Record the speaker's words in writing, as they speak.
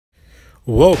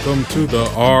Welcome to the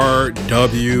RWF,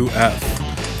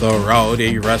 the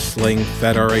Rowdy Wrestling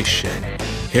Federation.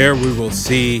 Here we will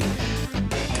see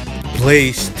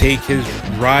Blaze take his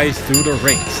rise through the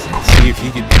ranks and see if he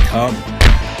can become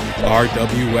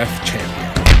RWF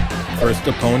champion. First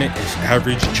opponent is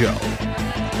Average Joe.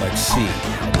 Let's see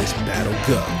how this battle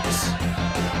goes.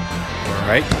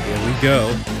 Alright, here we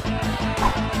go.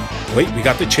 Wait, we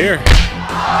got the chair.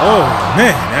 Oh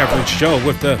man, Average Joe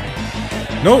with the...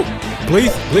 Nope.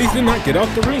 Blaze did not get out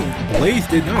the ring. Blaze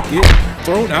did not get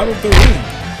thrown out of the ring.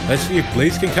 Let's see if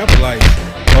Blaze can capitalize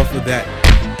off of that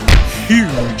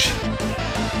huge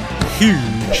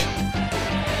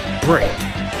break.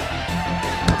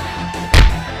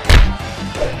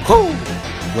 Oh!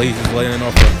 Blaze is laying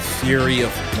off a fury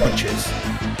of punches.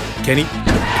 Can he?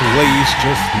 Blaze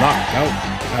just knocked out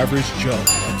Average Joe.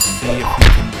 Let's see if he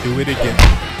can do it again.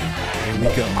 Here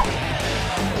we go.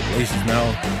 Blaze is now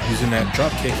using that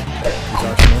drop kick. His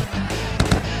arsenal.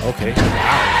 Okay,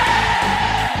 wow.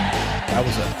 That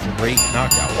was a great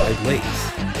knockout by Blaze.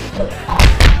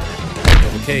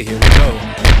 Okay, here we go.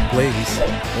 Blaze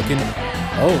looking.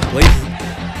 Oh,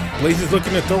 Blaze is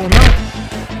looking to throw him out.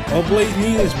 All Blaze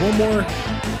needs is one more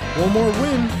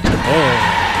win. Oh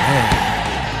man.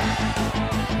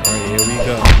 Alright, here we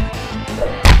go.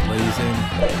 Blaze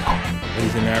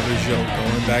and Average Joe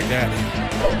going back at it.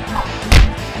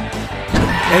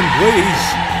 And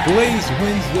Blaze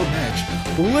wins the match.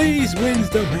 Blaze wins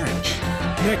the match.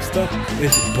 Next up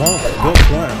is Bonk the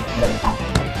Clown.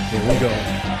 Here we go.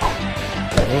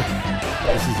 Oh,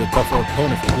 this is a tougher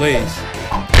opponent for Blaze.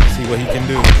 Let's see what he can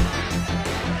do.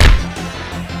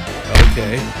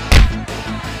 Okay.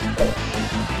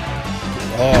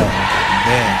 Oh,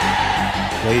 man.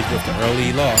 Blaze with the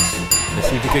early loss. Let's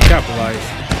see if he can capitalize.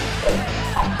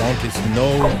 Bonk is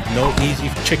no easy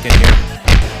chicken here.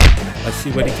 Let's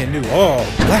see what he can do. Oh,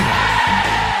 wow.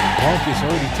 Bonk is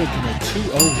already taking a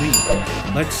 2-0 lead.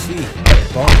 Let's see.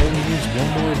 Bonk only needs one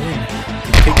more win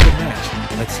to take the match.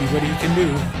 Let's see what he can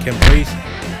do. Can Blaze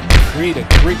create a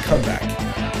great comeback?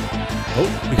 Oh,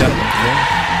 we got him.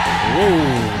 Whoa,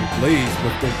 Blaze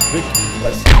with the victory.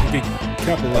 Let's see if he can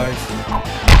capitalize.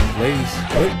 Blaze,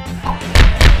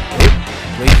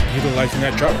 Blaze utilizing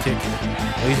that drop kick.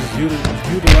 Blaze is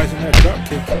utilizing that drop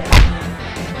kick.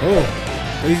 Oh.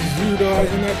 Blaze is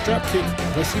utilizing that drop kick.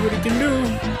 Let's see what he can do.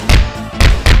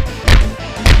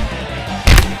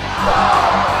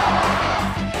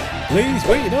 Blaze,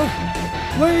 wait, no.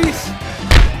 Blaze!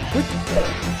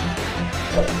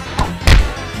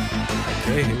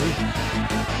 Okay, here we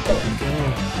go.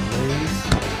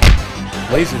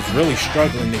 Blaze is really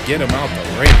struggling to get him out the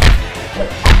ring.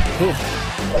 Oof.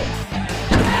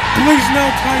 Blaze now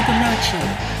tied the match up.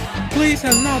 Blaze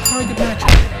has now tied the match up.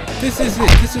 This is it.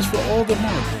 This is for all the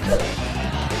marbles.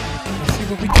 Let's see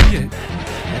what we can get.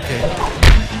 Okay.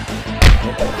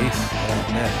 Oh, Blaze. Oh,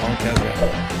 man. Bonk has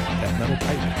that metal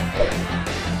pipe.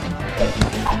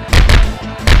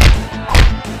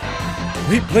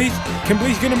 Wait, Blaze. Can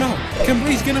Blaze get him out? Can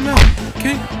Blaze get him out?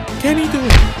 Can he do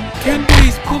it? Can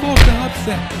Blaze pull off the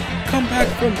upset? Come back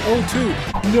from 0-2.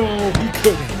 No, he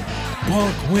couldn't.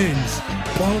 Bonk wins.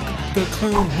 Bonk the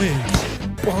Clown wins.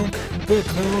 Bonk the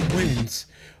Clown wins.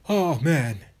 Oh,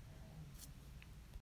 man.